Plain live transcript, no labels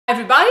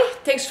Everybody,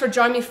 thanks for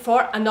joining me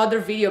for another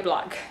video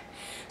blog.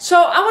 So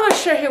I want to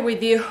share here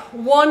with you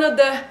one of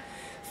the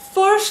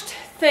first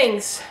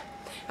things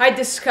I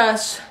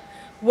discuss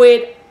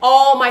with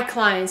all my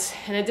clients,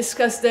 and I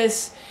discussed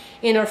this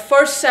in our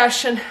first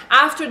session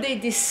after they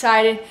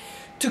decided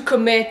to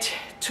commit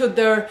to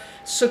their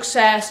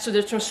success, to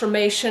their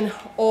transformation,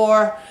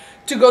 or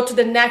to go to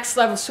the next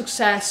level of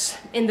success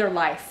in their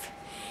life.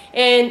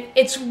 And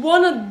it's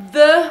one of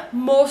the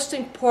most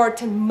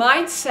important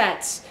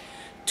mindsets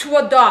to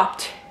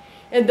adopt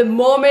in the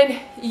moment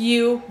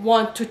you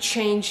want to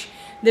change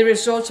the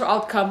results or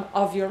outcome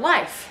of your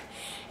life.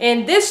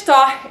 And this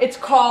thought, it's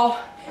called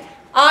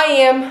I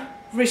am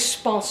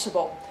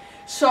responsible.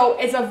 So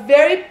it's a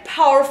very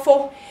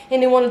powerful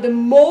and one of the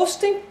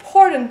most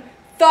important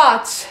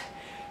thoughts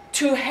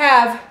to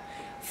have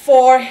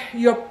for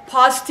your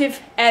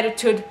positive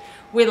attitude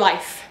with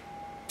life.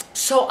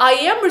 So I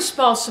am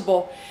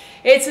responsible.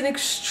 It's an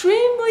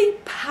extremely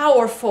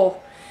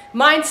powerful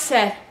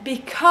mindset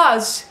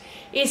because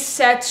it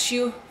sets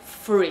you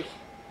free.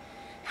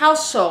 How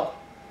so?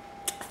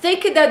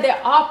 Think that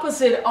the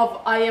opposite of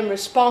I am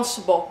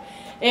responsible,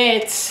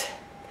 it's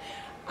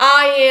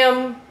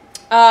I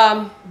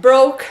am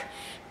broke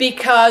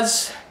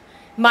because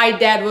my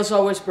dad was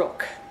always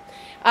broke.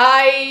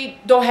 I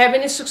don't have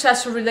any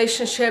successful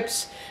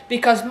relationships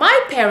because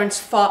my parents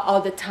fought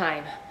all the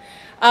time.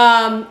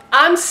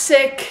 I'm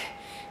sick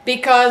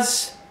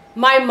because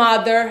my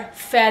mother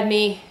fed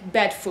me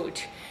bad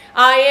food.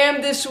 I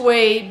am this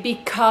way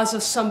because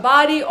of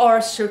somebody or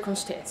a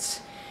circumstance.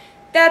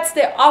 That's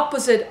the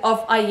opposite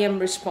of I am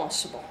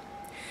responsible.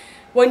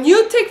 When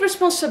you take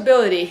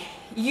responsibility,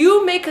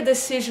 you make a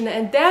decision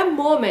at that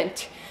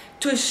moment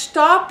to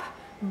stop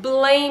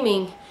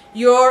blaming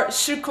your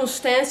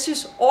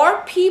circumstances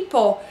or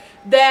people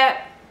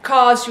that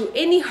caused you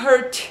any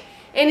hurt,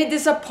 any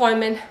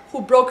disappointment,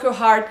 who broke your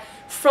heart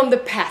from the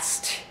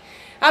past.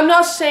 I'm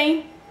not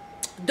saying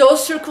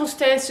those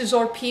circumstances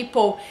or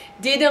people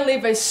didn't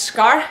leave a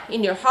scar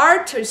in your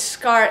heart or a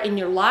scar in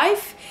your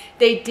life.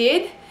 They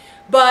did.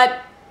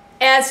 But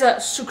as a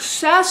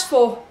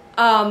successful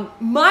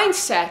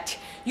mindset,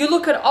 you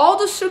look at all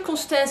the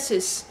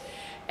circumstances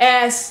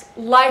as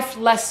life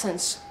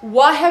lessons.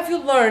 What have you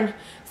learned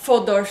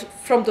from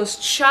those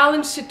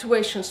challenge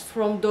situations,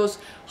 from those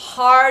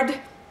hard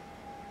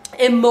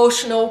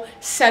emotional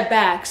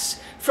setbacks?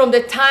 From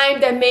the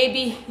time that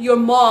maybe your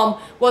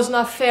mom was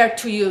not fair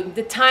to you,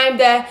 the time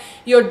that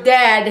your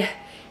dad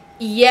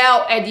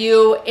yelled at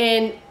you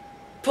and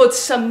put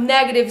some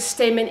negative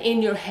statement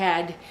in your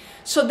head.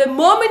 So the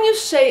moment you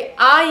say,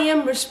 I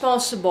am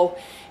responsible,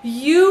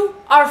 you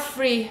are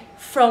free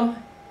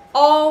from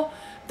all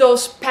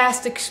those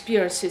past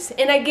experiences.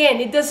 And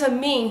again, it doesn't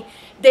mean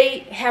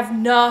they have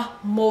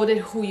not molded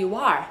who you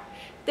are.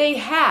 They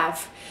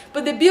have.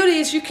 But the beauty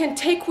is you can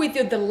take with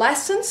you the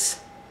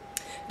lessons,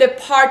 the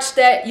parts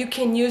that you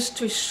can use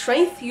to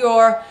strengthen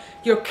your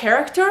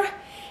character,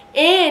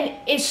 and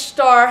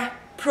start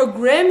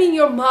programming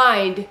your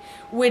mind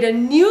with a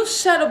new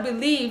set of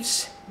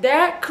beliefs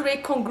that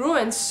create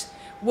congruence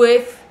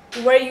with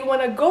where you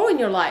want to go in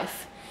your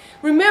life.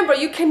 Remember,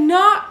 you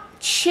cannot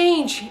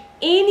change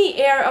any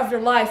area of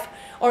your life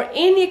or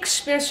any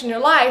experience in your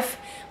life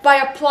by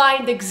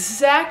applying the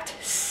exact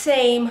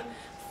same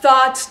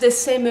thoughts, the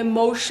same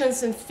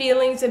emotions and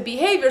feelings and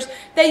behaviors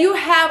that you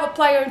have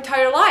applied your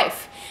entire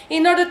life.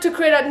 In order to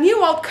create a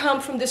new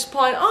outcome from this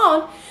point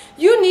on,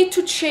 you need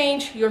to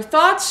change your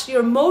thoughts,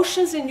 your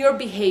emotions, and your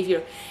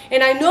behavior.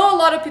 And I know a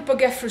lot of people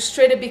get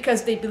frustrated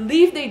because they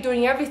believe they're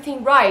doing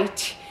everything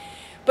right.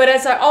 But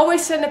as I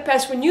always said in the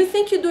past, when you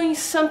think you're doing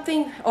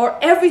something or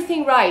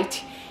everything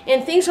right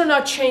and things are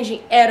not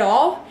changing at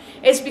all,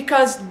 it's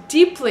because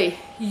deeply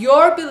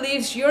your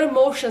beliefs, your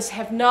emotions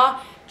have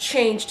not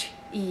changed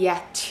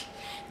yet.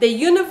 The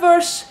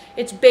universe,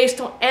 it's based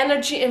on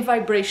energy and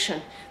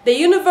vibration. The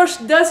universe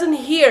doesn't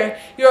hear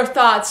your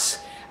thoughts.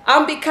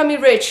 I'm becoming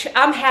rich.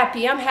 I'm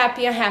happy. I'm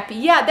happy. I'm happy.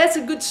 Yeah, that's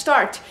a good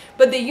start.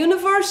 But the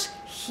universe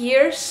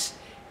hears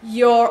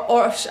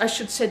or I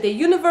should say the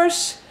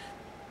universe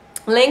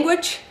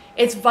language,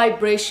 it's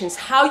vibrations,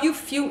 how you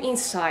feel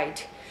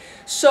inside.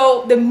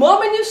 So the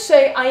moment you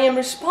say, I am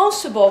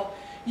responsible,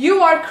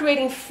 you are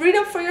creating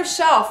freedom for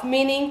yourself,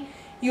 meaning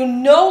you're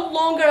no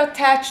longer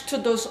attached to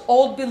those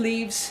old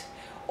beliefs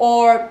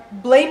or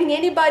blaming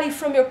anybody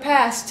from your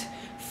past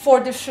for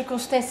the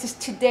circumstances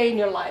today in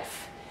your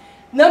life.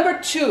 Number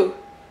two,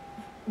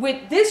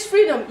 with this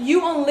freedom,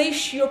 you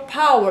unleash your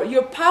power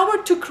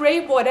to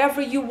create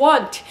whatever you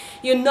want.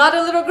 You're not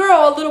a little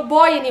girl, a little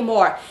boy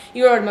anymore.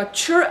 You're a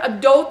mature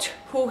adult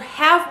who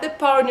have the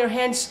power in your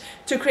hands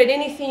to create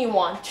anything you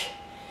want.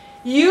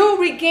 You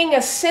regain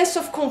a sense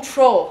of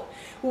control.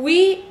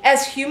 We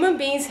as human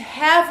beings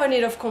have a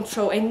need of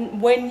control,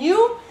 and when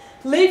you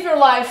live your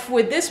life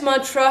with this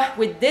mantra,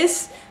 with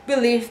this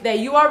belief that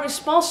you are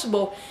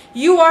responsible,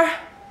 you are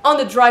on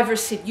the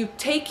driver's seat. You're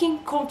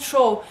taking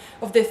control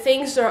of the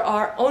things that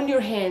are on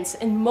your hands,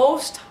 and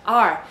most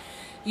are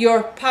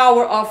your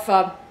power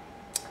of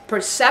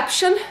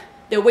perception,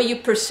 The way you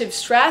perceive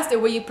stress, the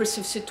way you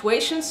perceive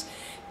situations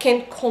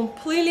can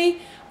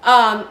completely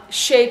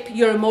shape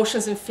your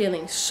emotions and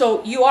feelings.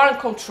 So you are in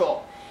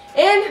control.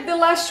 And the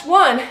last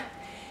one,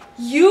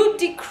 you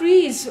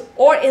decrease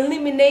or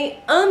eliminate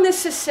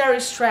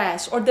unnecessary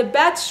stress or the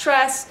bad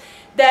stress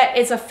that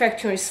is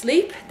affecting your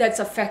sleep, that's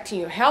affecting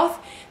your health,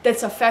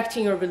 that's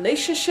affecting your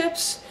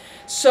relationships.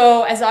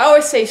 So as I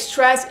always say,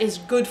 stress is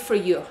good for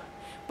you.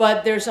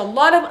 But there's a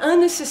lot of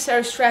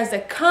unnecessary stress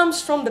that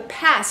comes from the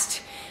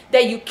past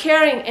that you're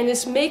carrying and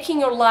is making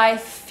your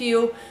life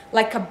feel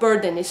like a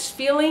burden. It's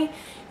filling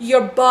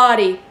your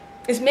body,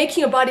 it's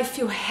making your body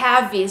feel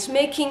heavy, it's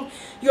making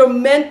your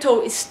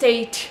mental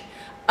state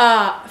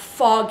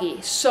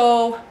foggy.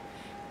 So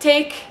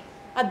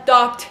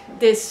adopt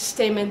this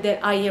statement that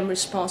I am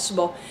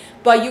responsible.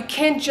 But you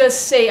can't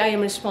just say I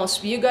am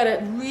responsible. You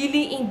gotta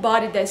really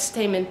embody that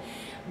statement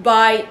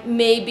by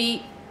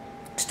maybe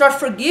start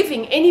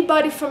forgiving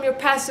anybody from your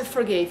past that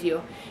forgave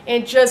you,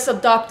 and just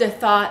adopt the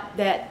thought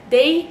that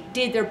they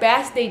did their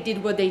best, they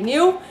did what they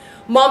knew.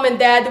 Mom and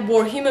dad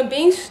were human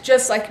beings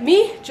just like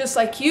me, just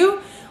like you,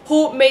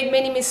 who made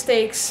many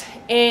mistakes,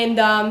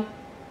 and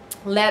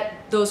let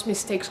those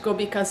mistakes go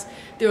because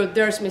they were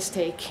their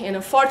mistake. And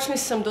unfortunately,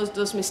 some of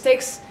those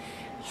mistakes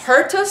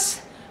hurt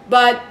us,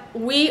 but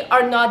we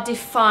are not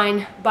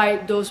defined by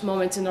those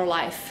moments in our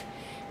life.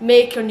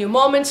 Make your new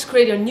moments,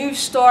 create a new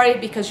story,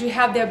 because you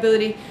have the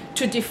ability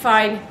to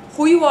define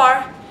who you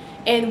are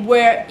and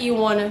where you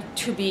want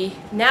to be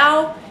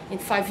now, in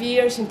 5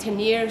 years, in 10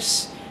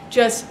 years.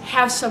 Just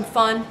have some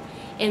fun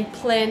and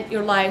plan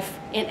your life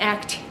and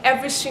act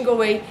every single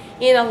way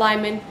in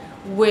alignment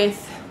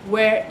with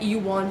where you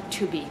want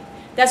to be.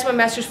 That's my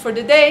message for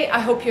the day. I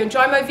hope you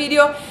enjoyed my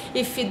video.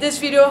 If this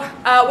video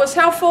was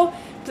helpful,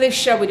 please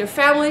share with your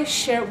family,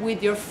 share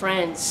with your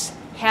friends.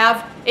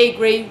 Have a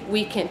great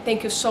weekend.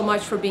 Thank you so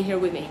much for being here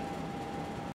with me.